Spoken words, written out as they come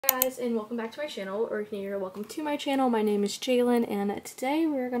Hi guys, and welcome back to my channel, or if you're new, welcome to my channel. My name is Jalen, and today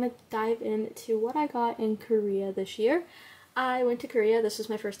we're gonna dive into what I got in Korea this year. I went to Korea. This was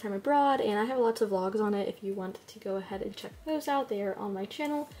my first time abroad, and I have lots of vlogs on it. If you want to go ahead and check those out, they are on my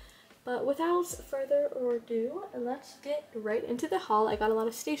channel. But without further ado, let's get right into the haul. I got a lot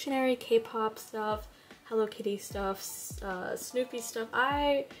of stationery, K-pop stuff, Hello Kitty stuff, Snoopy stuff.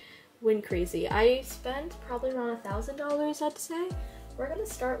 I went crazy. I spent probably around $1,000, I'd say. We're gonna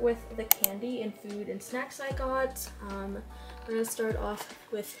start with the candy and food and snacks I got. We're gonna start off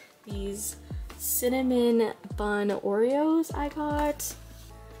with these cinnamon bun Oreos I got.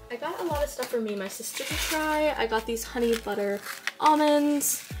 I got a lot of stuff for me and my sister to try. I got these honey butter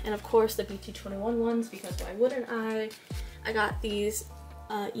almonds, and of course the BT21 ones, because why wouldn't I? I got these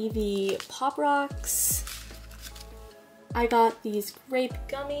EV Pop Rocks. I got these grape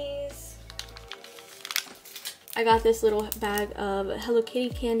gummies. I got this little bag of Hello Kitty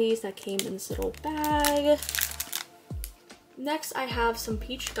candies that came in this little bag. Next, I have some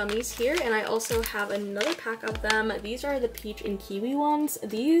peach gummies here, and I also have another pack of them. These are the peach and kiwi ones.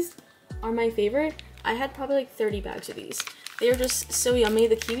 These are my favorite. I had probably like 30 bags of these. They are just so yummy.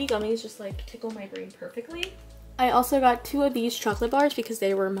 The kiwi gummies just like tickle my brain perfectly. I also got 2 of these chocolate bars because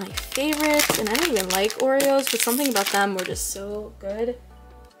they were my favorites, and I don't even like Oreos, but something about them were just so good.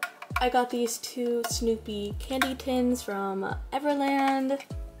 I got these 2 Snoopy candy tins from Everland.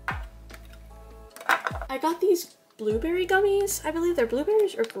 I got these blueberry gummies. I believe they're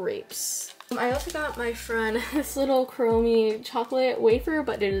blueberries or grapes. I also got my friend this little chromey chocolate wafer,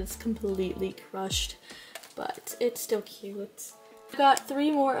 but it is completely crushed, but it's still cute. I got 3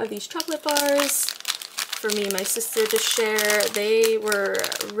 more of these chocolate bars for me and my sister to share. They were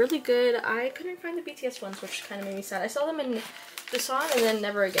really good. I couldn't find the BTS ones, which kind of made me sad. I saw them in the song and then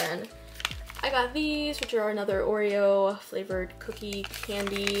never again. I got these, which are another Oreo flavored cookie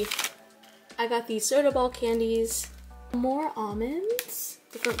candy. I got these soda ball candies, more almonds,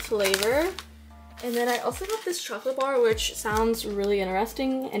 different flavor. And then I also got this chocolate bar, which sounds really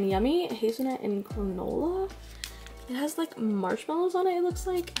interesting and yummy. Hazelnut and granola. It has like marshmallows on it, it looks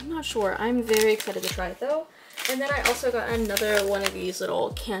like. I'm not sure. I'm very excited to try it though. And then I also got another one of these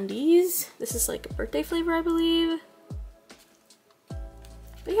little candies. This is like a birthday flavor, I believe.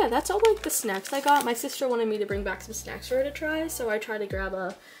 But yeah, that's all like the snacks I got. My sister wanted me to bring back some snacks for her to try, so I tried to grab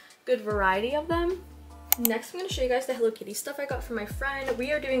a good variety of them. Next, I'm going to show you guys the Hello Kitty stuff I got from my friend.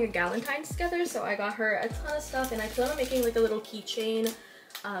 We are doing a Galentine's together, so I got her a ton of stuff, and I plan on making like a little keychain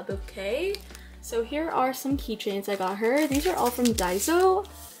bouquet. So here are some keychains I got her. These are all from Daiso.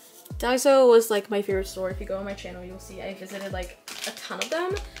 Daiso was like my favorite store. If you go on my channel, you'll see I visited like a ton of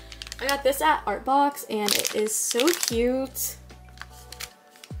them. I got this at Artbox, and it is so cute.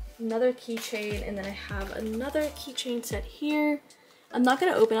 Another keychain, and then I have another keychain set here. I'm not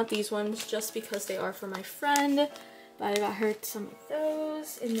going to open up these ones just because they are for my friend, but I got her some of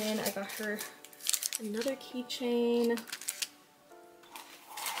those, and then I got her another keychain.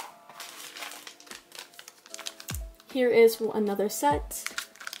 Here is another set.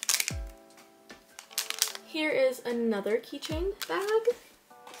 Here is another keychain bag.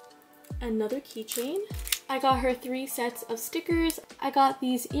 Another keychain. I got her 3 sets of stickers. I got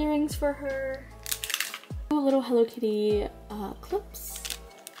these earrings for her. 2 little Hello Kitty clips.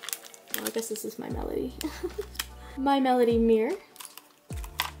 Well, I guess this is my Melody. My Melody mirror.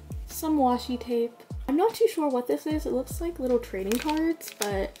 Some washi tape. I'm not too sure what this is. It looks like little trading cards,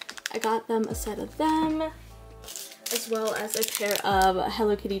 but I got them a set of them, as well as a pair of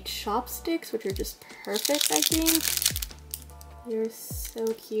Hello Kitty chopsticks, which are just perfect, I think. They're so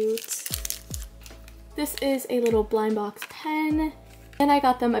cute. This is a little blind box pen. Then I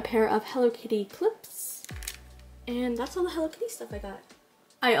got them a pair of Hello Kitty clips. And that's all the Hello Kitty stuff I got.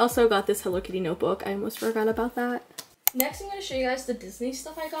 I also got this Hello Kitty notebook. I almost forgot about that. Next, I'm going to show you guys the Disney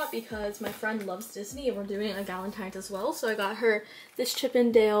stuff I got because my friend loves Disney and we're doing a Galentine's as well. So I got her this Chip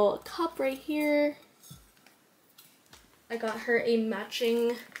 'n Dale cup right here. I got her a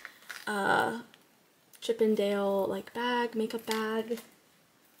matching Chip 'n Dale like bag, makeup bag.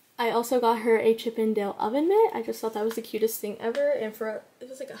 I also got her a Chip 'n Dale oven mitt. I just thought that was the cutest thing ever, and for it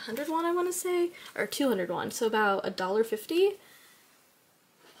was like 100 won, I want to say, or 200 won, so about $1.50.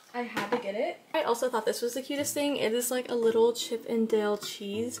 I had to get it. I also thought this was the cutest thing. It is like a little Chip 'n Dale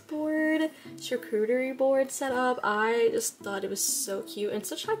cheese board, charcuterie board set up. I just thought it was so cute and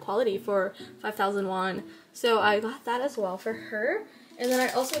such high quality for 5,000 won. So I got that as well for her. And then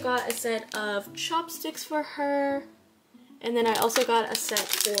I also got a set of chopsticks for her. And then I also got a set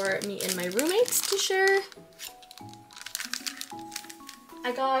for me and my roommates to share.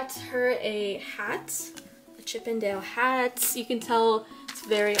 I got her a hat, a Chip 'n Dale hat. You can tell it's It's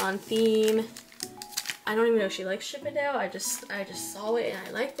very on theme. I don't even know if she likes Chippendale. I just saw it and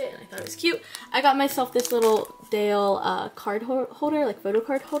I liked it and I thought it was cute. I got myself this little Dale card holder, like photo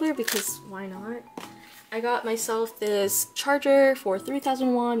card holder, because why not? I got myself this charger for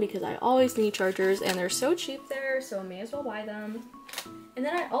 3,000 won because I always need chargers and they're so cheap there, so I may as well buy them. And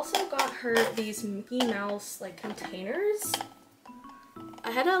then I also got her these Mickey Mouse like containers.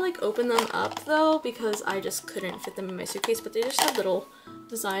 I had to like open them up though because I just couldn't fit them in my suitcase, but they just have little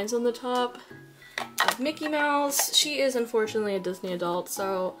designs on the top of Mickey Mouse. She is unfortunately a Disney adult,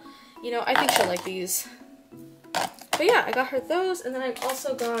 so you know, I think she'll like these. But yeah, I got her those, and then I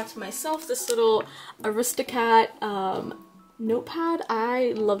also got myself this little Aristocat notepad.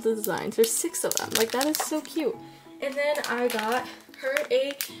 I love the designs. There's 6 of them. Like, that is so cute. And then I got her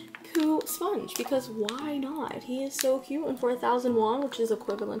a Pooh sponge because why not? He is so cute, and for 1,000 won, which is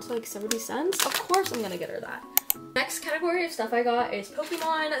equivalent to like 70 cents, of course I'm gonna get her that. Next category of stuff I got is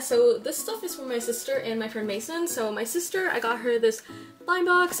Pokemon. So this stuff is for my sister and my friend Mason. So my sister, I got her this blind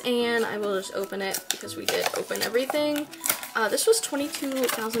box and I will just open it because we did open everything. This was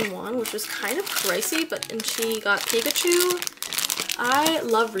 22,000 won, which was kind of pricey, and she got Pikachu. I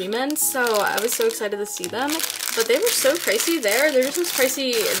love Riemann, so I was so excited to see them, but they were so pricey there. They're just as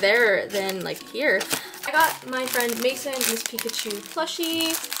pricey there than like here. I got my friend Mason this Pikachu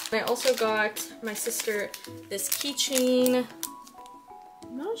plushie. I also got my sister this keychain.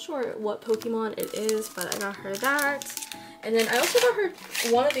 I'm not sure what Pokemon it is, but I got her that. And then I also got her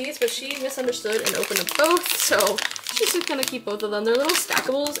one of these, but she misunderstood and opened them both, so she's just gonna keep both of them. They're little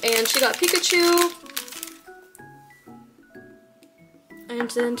stackables, and she got Pikachu. And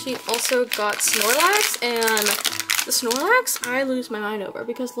then she also got Snorlax, and the Snorlax I lose my mind over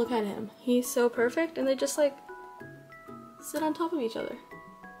because look at him. He's so perfect, and they just like sit on top of each other.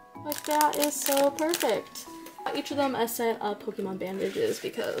 Like, that is so perfect. I got each of them a set of Pokemon bandages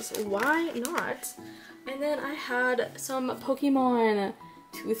because why not? And then I had some Pokemon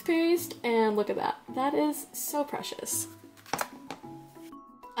toothpaste, and look at that. That is so precious.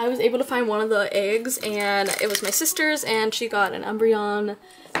 I was able to find one of the eggs, and it was my sister's, and she got an Umbreon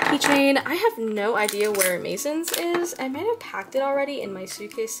keychain. I have no idea where Mason's is. I might have packed it already in my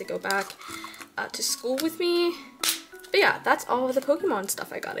suitcase to go back to school with me. But yeah, that's all of the Pokemon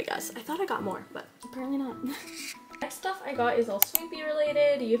stuff I got, I guess. I thought I got more, but apparently not. Next stuff I got is all Snoopy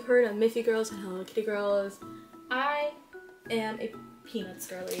related. You've heard of Miffy Girls and Hello Kitty Girls. I am a Peanuts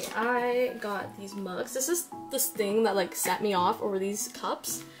girly. I got these mugs. This is this thing that like set me off over these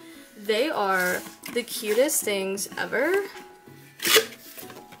cups. They are the cutest things ever.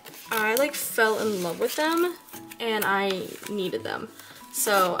 I like fell in love with them and I needed them.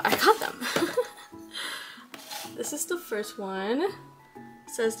 So I got them. This is the first one. It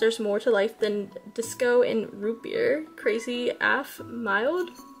says there's more to life than disco and root beer. Crazy AF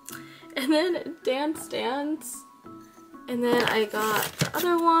mild. And then Dance Dance. And then I got the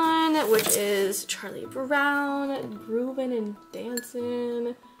other one, which is Charlie Brown, grooving and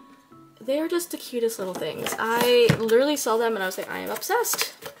dancing. They are just the cutest little things. I literally saw them and I was like, I am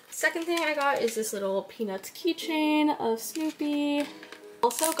obsessed. Second thing I got is this little Peanuts keychain of Snoopy.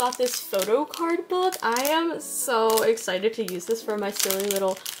 Also got this photo card book. I am so excited to use this for my silly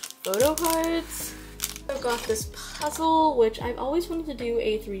little photo cards. I got this puzzle, which I've always wanted to do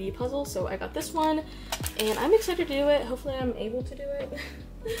a 3D puzzle, so I got this one, and I'm excited to do it. Hopefully I'm able to do it.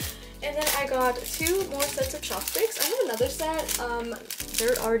 And then I got 2 more sets of chopsticks. I have another set.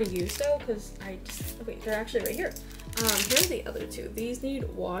 They're already used though, because wait, they're actually right here. Here are the other 2. These need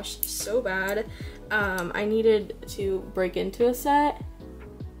washed so bad. I needed to break into a set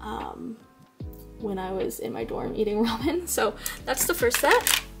when I was in my dorm eating ramen. So that's the first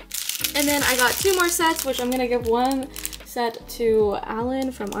set. And then I got 2 more sets, which I'm gonna give one set to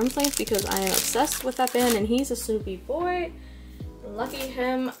Alan from Arm's Length because I am obsessed with that band and he's a Snoopy boy. Lucky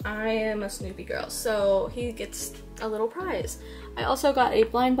him, I am a Snoopy girl, so he gets a little prize. I also got a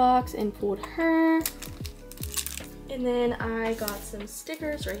blind box and pulled her. And then I got some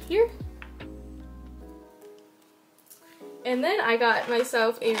stickers right here. And then I got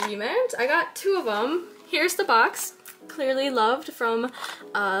myself a remount. I got 2 of them. Here's the box, clearly loved from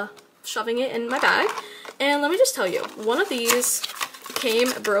shoving it in my bag. And let me just tell you, one of these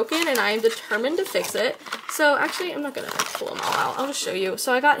came broken and I am determined to fix it. So actually, I'm not gonna pull them all out. I'll just show you.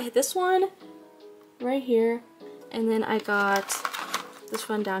 So I got this one right here, and then I got this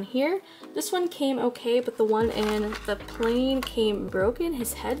one down here. This one came okay, but the one in the plane came broken.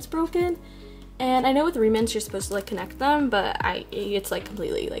 His head's broken. And I know with remints you're supposed to like connect them, but it's like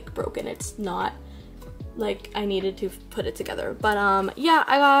completely like broken. It's not like I needed to put it together. But yeah,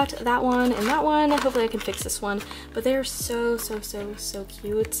 I got that one and that one. Hopefully I can fix this one, but they're so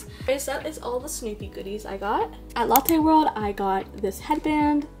cute. Guys, that is all the Snoopy goodies I got. At Latte World, I got this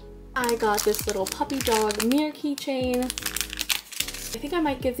headband. I got this little puppy dog mirror keychain. I think I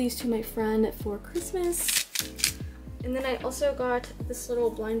might give these to my friend for Christmas. And then I also got this little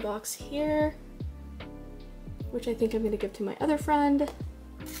blind box here, which I think I'm gonna give to my other friend.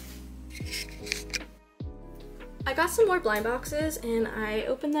 I got some more blind boxes and I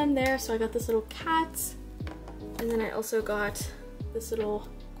opened them there. So I got this little cat, and then I also got this little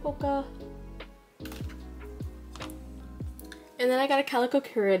quokka. And then I got a calico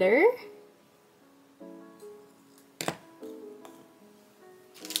critter.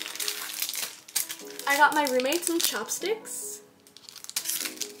 I got my roommate some chopsticks.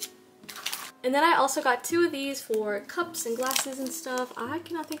 And then I also got 2 of these for cups and glasses and stuff. I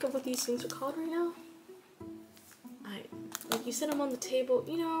cannot think of what these things are called right now. Like you set them on the table,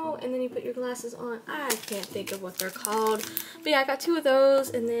 you know, and then you put your glasses on. I can't think of what they're called. But yeah, I got 2 of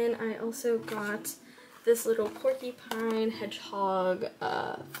those. And then I also got this little porcupine hedgehog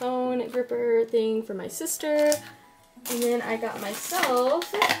phone gripper thing for my sister. And then I got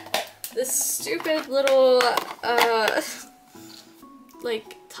myself this stupid little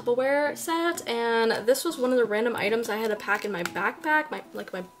like Tupperware set, and this was one of the random items I had to pack in my backpack, my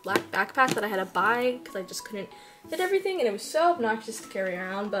black backpack that I had to buy because I just couldn't fit everything, and it was so obnoxious to carry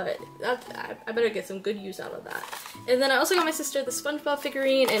around, but I better get some good use out of that. And then I also got my sister the SpongeBob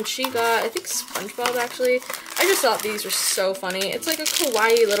figurine, and she got, I think, SpongeBob actually. I just thought these were so funny. It's like a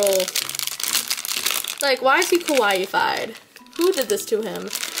kawaii little, like, why is he kawaii-fied? Who did this to him?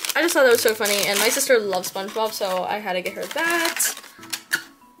 I just thought that was so funny, and my sister loves SpongeBob, so I had to get her that.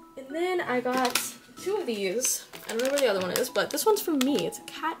 And then I got 2 of these. I don't know where the other one is, but this one's for me. It's a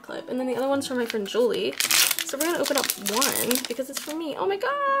cat clip, and then the other one's for my friend Julie. So we're gonna open up one because it's for me. Oh my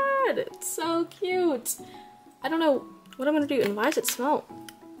god, it's so cute. I don't know what I'm gonna do, and why does it smell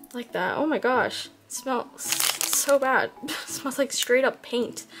like that? Oh my gosh, it smells so bad. It smells like straight up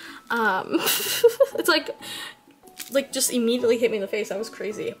paint. It's like just immediately hit me in the face. That was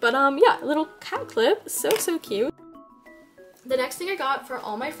crazy. But yeah, little cat clip, so cute. The next thing I got for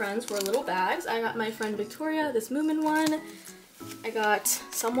all my friends were little bags. I got my friend Victoria this Moomin one. I got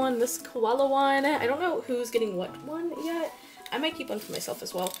someone this koala one. I don't know who's getting what one yet. I might keep one for myself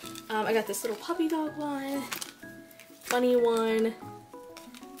as well. I got this little puppy dog one, bunny one,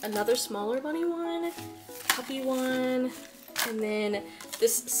 another smaller bunny one, puppy one, and then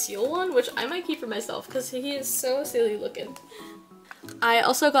this seal one, which I might keep for myself because he is so silly looking. I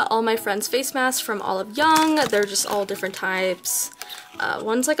also got all my friends' face masks from Olive Young. They're just all different types.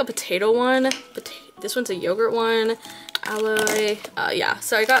 One's like a potato one. This one's a yogurt one. Aloe. Yeah,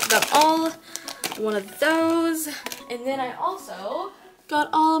 so I got them all. One of those. And then I also got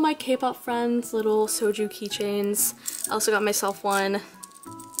all of my K-pop friends' little soju keychains. I also got myself one.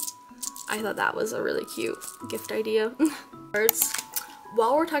 I thought that was a really cute gift idea.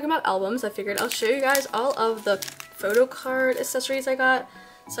 While we're talking about albums, I figured I'll show you guys all of the photo card accessories I got.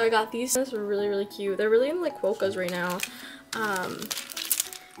 So I got these. These were really cute. They're really in like quokkas right now.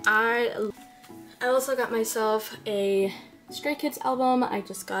 I also got myself a Stray Kids album. I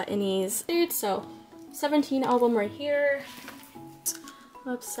just got Innie's. So 17 album right here.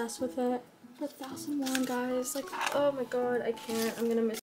 I'm obsessed with it. For 1001, guys. Like, oh my god, I can't. I'm gonna miss